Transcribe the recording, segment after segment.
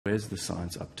Where's the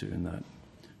science up to in that?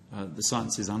 The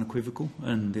science is unequivocal,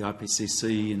 and the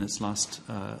IPCC in its last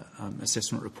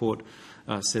assessment report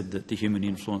said that the human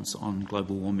influence on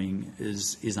global warming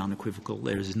is unequivocal.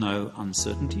 There is no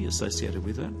uncertainty associated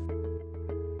with that.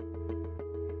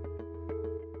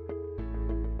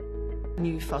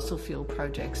 New fossil fuel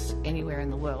projects anywhere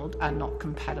in the world are not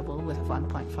compatible with a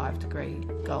 1.5 degree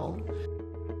goal.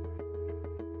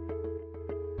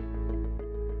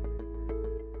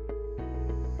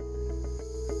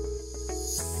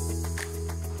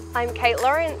 I'm Kate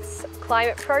Lawrence,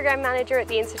 Climate Program Manager at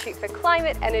the Institute for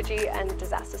Climate, Energy and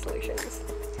Disaster Solutions.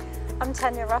 I'm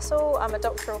Tanya Russell, I'm a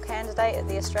doctoral candidate at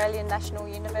the Australian National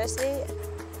University.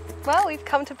 Well, we've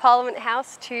come to Parliament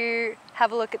House to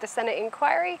have a look at the Senate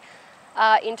inquiry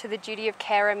into the duty of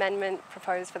care amendment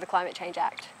proposed for the Climate Change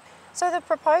Act. So the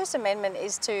proposed amendment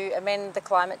is to amend the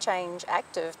Climate Change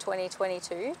Act of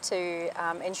 2022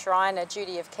 to enshrine a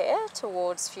duty of care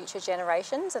towards future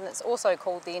generations, and it's also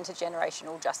called the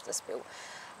Intergenerational Justice Bill.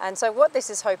 And so what this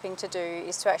is hoping to do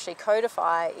is to actually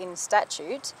codify in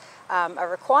statute a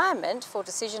requirement for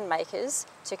decision makers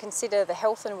to consider the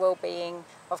health and well-being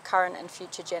of current and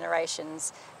future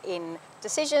generations in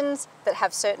decisions that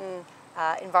have certain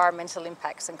environmental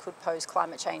impacts and could pose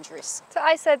climate change risks. So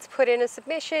Aisbett's put in a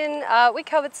submission. We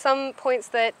covered some points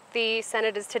that the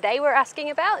senators today were asking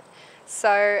about.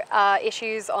 So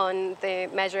issues on the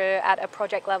measure at a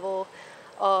project level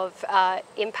of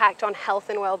impact on health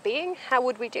and well-being. How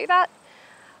would we do that?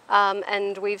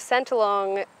 And we've sent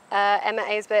along Emma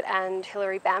Aisbett and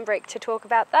Hilary Bambrick to talk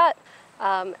about that.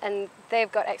 And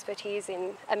they've got expertise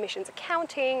in emissions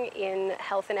accounting, in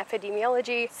health and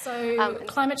epidemiology. So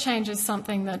climate change is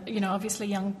something that, obviously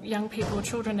young people,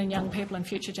 children and young people and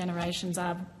future generations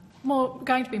are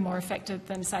going to be more affected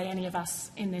than, say, any of us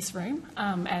in this room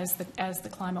as the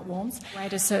climate warms.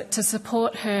 To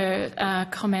support her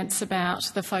comments about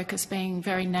the focus being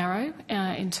very narrow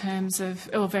in terms of,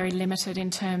 or very limited in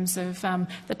terms of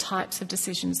the types of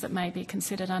decisions that may be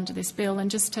considered under this bill, and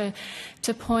just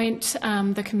to point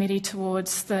the committee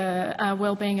towards the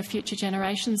Wellbeing of Future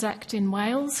Generations Act in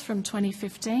Wales from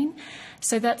 2015.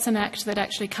 So that's an act that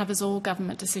actually covers all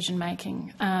government decision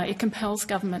making. It compels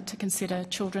government to consider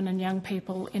children and young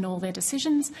people in all their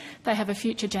decisions. They have a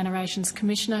Future Generations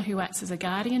Commissioner who acts as a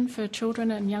guardian for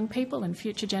children and young people and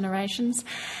future generations.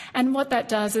 And what that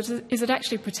does is it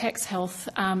actually protects health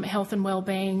and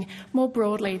wellbeing more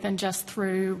broadly than just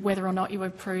through whether or not you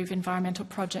approve environmental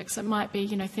projects. It might be,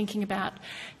 thinking about,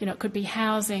 it could be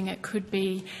housing, it could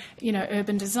be,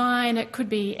 urban design, it could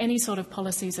be any sort of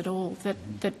policies at all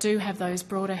that do have those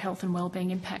broader health and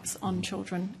wellbeing impacts on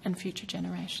children and future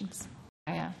generations.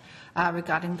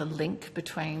 Regarding the link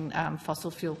between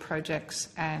fossil fuel projects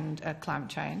and climate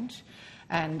change.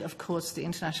 And of course the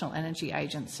International Energy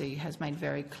Agency has made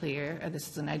very clear, this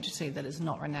is an agency that is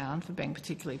not renowned for being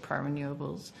particularly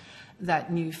pro-renewables,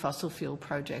 that new fossil fuel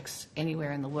projects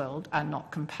anywhere in the world are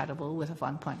not compatible with a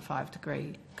 1.5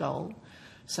 degree goal.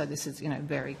 So this is,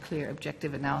 very clear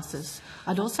objective analysis.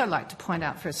 I'd also like to point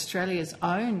out for Australia's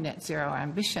own net zero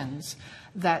ambitions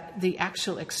that the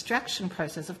actual extraction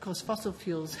process, of course, fossil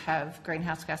fuels have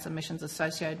greenhouse gas emissions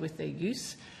associated with their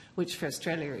use, which for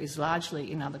Australia is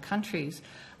largely in other countries,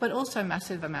 but also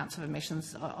massive amounts of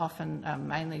emissions, often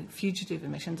mainly fugitive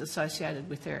emissions associated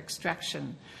with their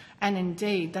extraction. And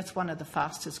indeed, that's one of the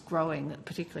fastest growing,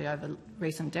 particularly over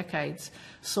recent decades,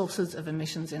 sources of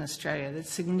emissions in Australia.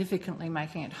 That's significantly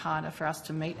making it harder for us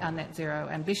to meet our net zero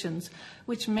ambitions,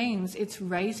 which means it's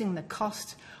raising the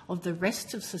cost of the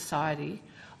rest of society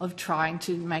of trying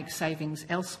to make savings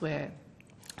elsewhere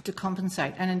to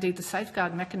compensate. And indeed, the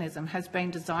safeguard mechanism has been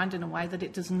designed in a way that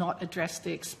it does not address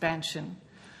the expansion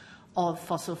of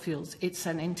fossil fuels. It's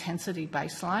an intensity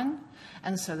baseline,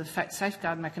 and so the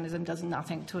safeguard mechanism does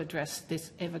nothing to address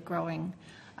this ever-growing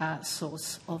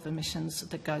source of emissions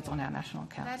that goes on our national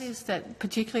accounts. That is that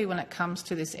particularly when it comes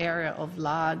to this area of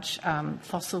large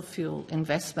fossil fuel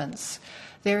investments,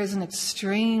 there is an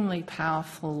extremely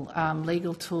powerful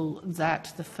legal tool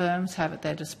that the firms have at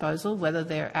their disposal, whether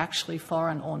they're actually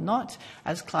foreign or not,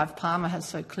 as Clive Palmer has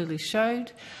so clearly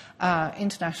showed.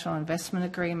 International investment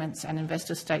agreements and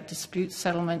investor-state dispute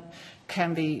settlement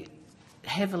can be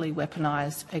heavily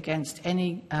weaponised against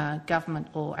any government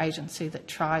or agency that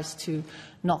tries to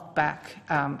knock back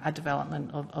a development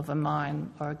of a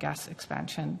mine or a gas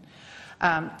expansion.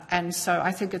 And so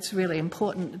I think it's really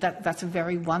important that that's a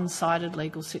very one-sided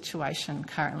legal situation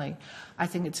currently. I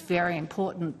think it's very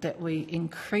important that we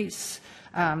increase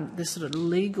the sort of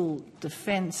legal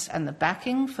defence and the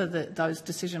backing for those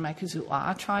decision makers who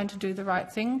are trying to do the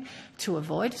right thing to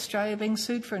avoid Australia being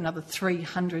sued for another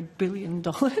 $300 billion,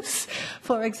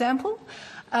 for example.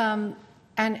 And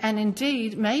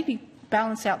indeed, maybe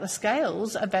balance out the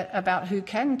scales about who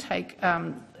can take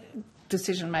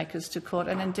decision makers to court.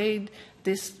 And indeed,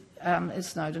 this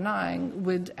is no denying,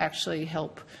 would actually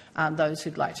help those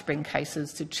who'd like to bring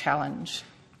cases to challenge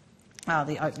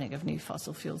the opening of new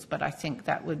fossil fuels. But I think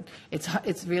that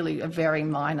it's really a very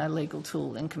minor legal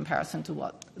tool in comparison to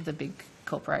what the big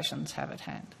corporations have at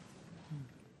hand.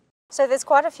 So there's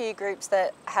quite a few groups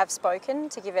that have spoken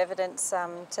to give evidence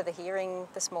to the hearing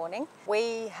this morning.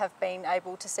 We have been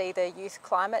able to see the Youth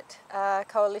Climate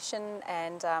Coalition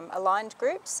and aligned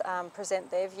groups present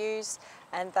their views,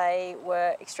 and they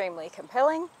were extremely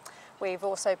compelling. We've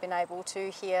also been able to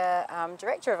hear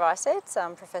Director of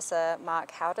Aisbett, Professor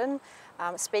Mark Howden,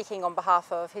 speaking on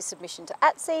behalf of his submission to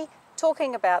ATSI,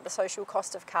 talking about the social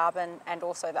cost of carbon and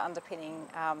also the underpinning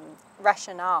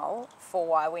rationale for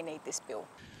why we need this bill.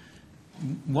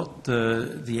 What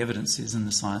the evidence is and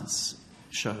the science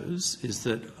shows is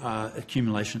that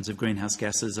accumulations of greenhouse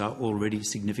gases are already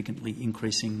significantly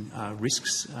increasing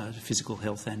risks to physical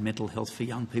health and mental health for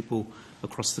young people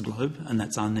across the globe, and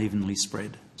that's unevenly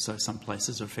spread. So some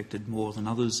places are affected more than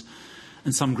others,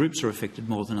 and some groups are affected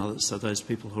more than others. So those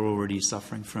people who are already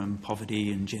suffering from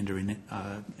poverty and gender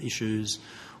issues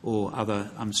or other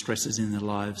stresses in their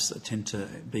lives tend to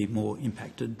be more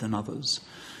impacted than others.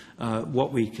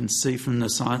 What we can see from the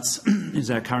science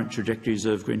is our current trajectories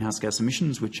of greenhouse gas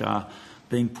emissions, which are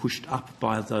being pushed up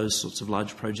by those sorts of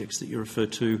large projects that you refer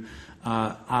to,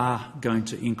 are going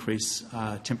to increase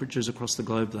temperatures across the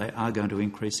globe. They are going to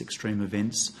increase extreme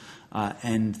events,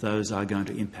 and those are going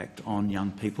to impact on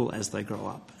young people as they grow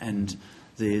up. And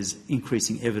there's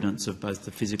increasing evidence of both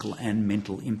the physical and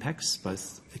mental impacts,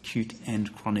 both acute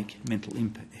and chronic mental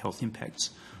health impacts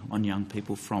on young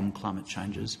people from climate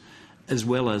changes, as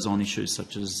well as on issues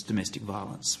such as domestic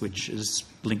violence, which is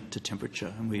linked to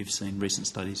temperature, and we've seen recent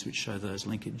studies which show those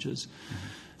linkages.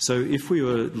 So if we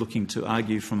were looking to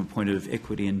argue from a point of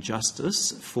equity and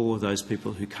justice for those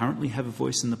people who currently have a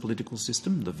voice in the political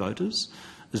system, the voters,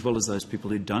 as well as those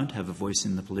people who don't have a voice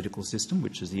in the political system,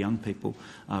 which is the young people,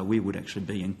 we would actually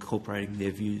be incorporating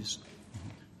their views.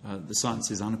 The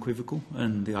science is unequivocal,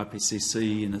 and the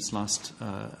IPCC in its last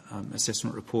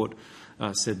assessment report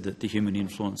said that the human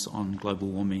influence on global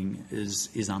warming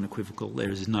is unequivocal. There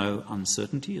is no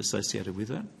uncertainty associated with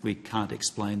that. We can't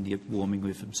explain the warming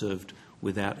we've observed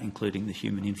without including the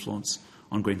human influence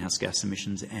on greenhouse gas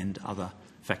emissions and other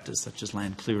factors such as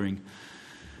land clearing.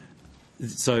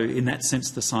 So in that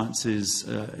sense, the science is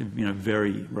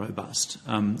very robust.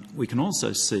 We can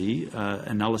also see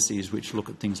analyses which look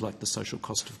at things like the social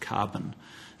cost of carbon.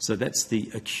 So that's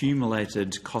the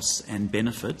accumulated costs and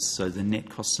benefits, so the net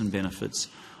costs and benefits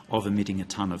of emitting a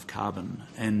tonne of carbon.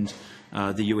 And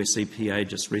the US EPA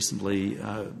just recently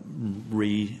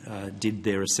redid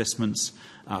their assessments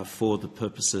for the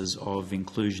purposes of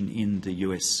inclusion in the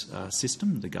US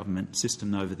system, the government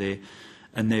system over there.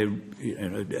 And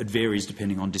it varies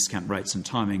depending on discount rates and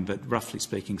timing, but roughly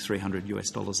speaking,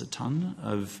 $300 a tonne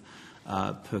of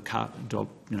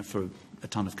for a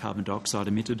tonne of carbon dioxide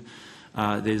emitted.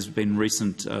 There's been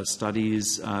recent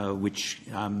studies which,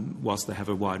 whilst they have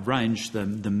a wide range, the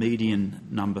median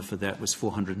number for that was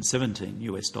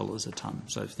 $417 a tonne.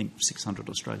 So I think 600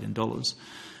 Australian dollars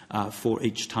for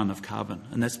each tonne of carbon,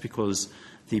 and that's because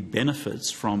the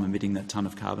benefits from emitting that tonne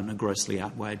of carbon are grossly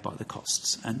outweighed by the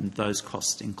costs, and those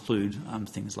costs include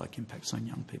things like impacts on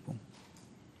young people.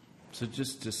 So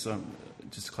just to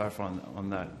clarify on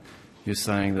that, you're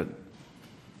saying that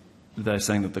they're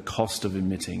saying that the cost of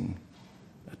emitting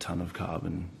a tonne of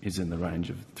carbon is in the range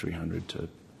of 300 to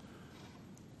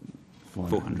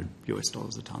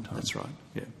 $400 a tonne. That's right.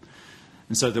 Yeah.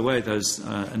 And so the way those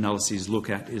analyses look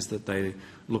at is that they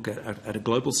look at a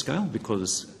global scale,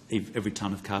 because every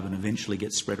tonne of carbon eventually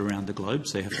gets spread around the globe,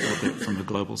 so you have to look at it from a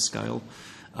global scale.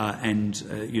 And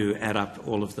you add up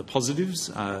all of the positives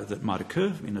that might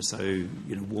occur,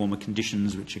 warmer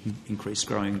conditions which can increase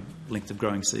length of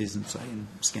growing seasons, say in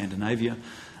Scandinavia,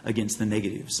 against the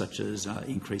negatives, such as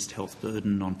increased health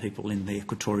burden on people in the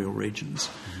equatorial regions.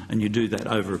 And you do that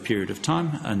over a period of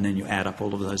time, and then you add up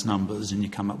all of those numbers and you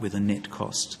come up with a net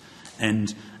cost.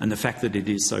 And the fact that it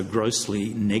is so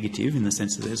grossly negative in the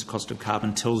sense that there's a cost of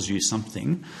carbon tells you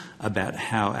something about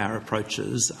how our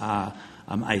approaches are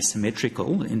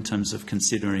asymmetrical in terms of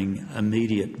considering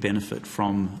immediate benefit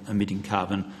from emitting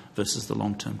carbon versus the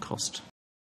long-term cost.